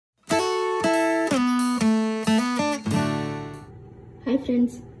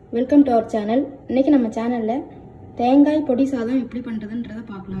friends, welcome to our channel. இன்னைக்கு நம்ம சேனல்ல தேங்காய் பொடி சாதம் எப்படி பண்றதுன்றத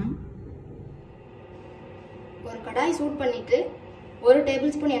பார்க்கலாம். ஒரு கடாய் சூட் பண்ணிட்டு 1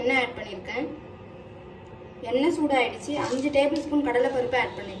 டேபிள்ஸ்பூன் எண்ணெய் ஆட் பண்ணிருக்கேன். எண்ணெய் சூடாயிடுச்சு. 5 டேபிள்ஸ்பூன் கடலை பருப்பு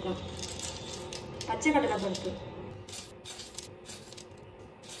ஆட் பண்ணிக்கலாம். பச்சை கடலை பருப்பு.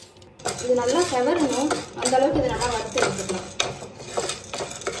 இது நல்லா செவரணும். அந்த அளவுக்கு இது நல்லா வறுத்து எடுத்துக்கலாம்.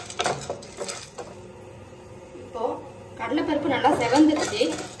 இப்போ கடலை பருப்பு நல்லா செவந்துருச்சு.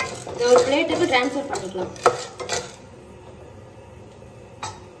 இதை ஒரு பிளேட்டுக்கு ட்ரான்ஸ்ஃபர் பண்ணிக்கலாம்.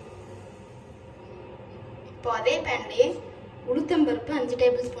 இப்போ அதே பேன்லயே உளுத்தம் பருப்பு 5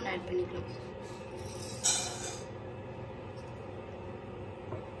 டேபிள்ஸ்பூன் ஆட் பண்ணிக்கலாம்.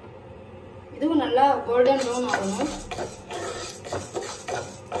 இதுவும் நல்லா கோல்டன் ப்ரௌன் ஆகணும்.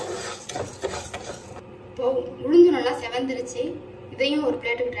 இப்போ உளுந்து நல்லா செவந்துருச்சு. இதையும் ஒரு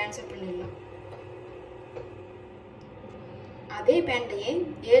பிளேட்டுக்கு ட்ரான்ஸ்ஃபர் பண்ணிடலாம். அதே பேன்லயே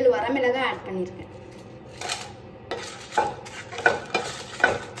 7 வரமிளகாய் ஆட் பண்ணிருக்கேன்.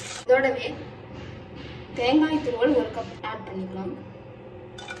 இதோடவே தேங்காய் துருவல் 1 கப் ஆட் பண்ணிக்கலாம்.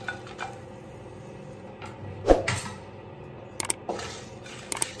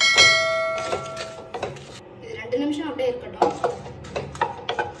 இது 2 நிமிஷம் அப்படியே இருக்கட்டும்.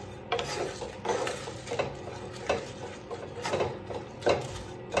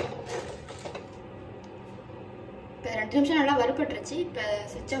 இப்போ 2 நிமிஷம் நல்லா வறுபட்டுருச்சு. இப்போ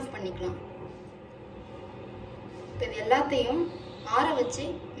ஸ்விட்ச் ஆஃப் பண்ணிக்கலாம். இப்போ இது எல்லாத்தையும் ஆற வச்சு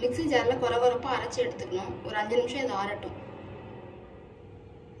மிக்ஸி ஜாரில் கொரகொரப்பாக அரைச்சி எடுத்துக்கணும். ஒரு 5 நிமிஷம் இது ஆறட்டும்.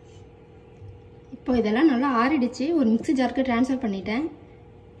 இப்போ இதெல்லாம் நல்லா ஆறிடுச்சு. ஒரு மிக்ஸி ஜாருக்கு ட்ரான்ஸ்ஃபர் பண்ணிட்டேன்.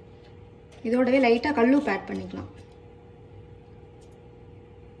 இதோடவே லைட்டாக கல்லுப்பு ஆட் பண்ணிக்கலாம்.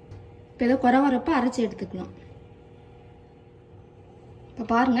 இப்போ இதை கொரகொரப்பாக அரைச்சி எடுத்துக்கலாம். இப்போ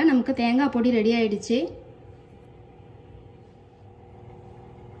பாருங்கள், நமக்கு தேங்காய் பொடி ரெடி ஆயிடுச்சு.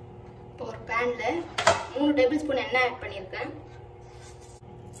 இப்போ ஒரு பேனில் 3 டேபிள்ஸ்பூன் எண்ணெய் ஆட் பண்ணியிருக்கேன்.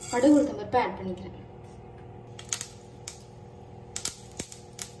 கடுகு உளுத்தம் பருப்பு ஆட் பண்ணிக்கிறேன்.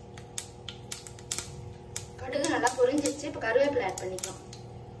 கடுகு நல்லா பொரிஞ்சிருச்சு. இப்போ கருவேப்பிலை ஆட் பண்ணிக்கலாம்.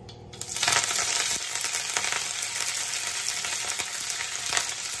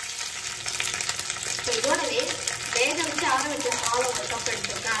 இப்போ இதோடவே வேக வச்சு ஆற வச்ச பால் 1 கப்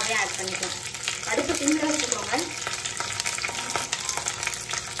எடுத்துருக்கேன். அதே ஆட் பண்ணிக்கலாம். அடுப்பு சிம்மில் வச்சுக்கோங்க.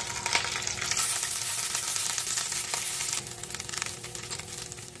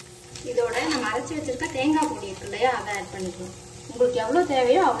 இதோட நம்ம அரைச்சி வச்சிருக்க தேங்காய் பொடி இருக்கு இல்லையா, அதை ஆட் பண்ணிக்கலாம். உங்களுக்கு எவ்வளோ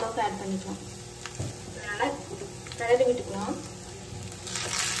தேவையோ அவ்வளோக்கு ஆட் பண்ணிக்கலாம். நல்லா கிளறி விட்டுக்கலாம்.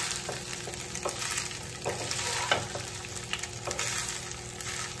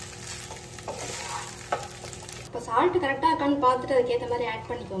 இப்போ சால்ட் கரெக்டாக இருக்கான்னு பார்த்துட்டு அதுக்கேற்ற மாதிரி ஆட்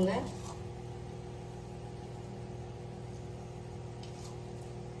பண்ணிக்கோங்க.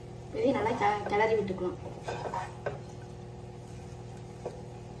 இதையும் நல்லா கிளறி விட்டுக்கலாம்.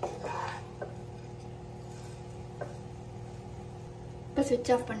 இப்போ ஸ்விட்ச்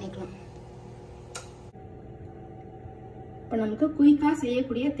ஆஃப் பண்ணிக்கலாம். இப்போ நமக்கு குயிக்காக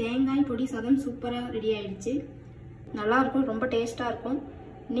செய்யக்கூடிய தேங்காய் பொடி சாதம் சூப்பராக ரெடி ஆயிடுச்சு. நல்லாயிருக்கும், ரொம்ப டேஸ்ட்டாக இருக்கும்.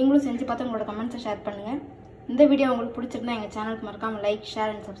 நீங்களும் செஞ்சு பார்த்து உங்களோட கமெண்ட்ஸை ஷேர் பண்ணுங்கள். இந்த வீடியோ உங்களுக்கு பிடிச்சிருந்தா எங்கள் சேனலுக்கு மறக்காமல் லைக்,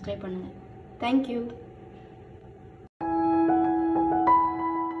 ஷேர் அண்ட் சப்ஸ்கிரைப் பண்ணுங்கள். தேங்க்யூ.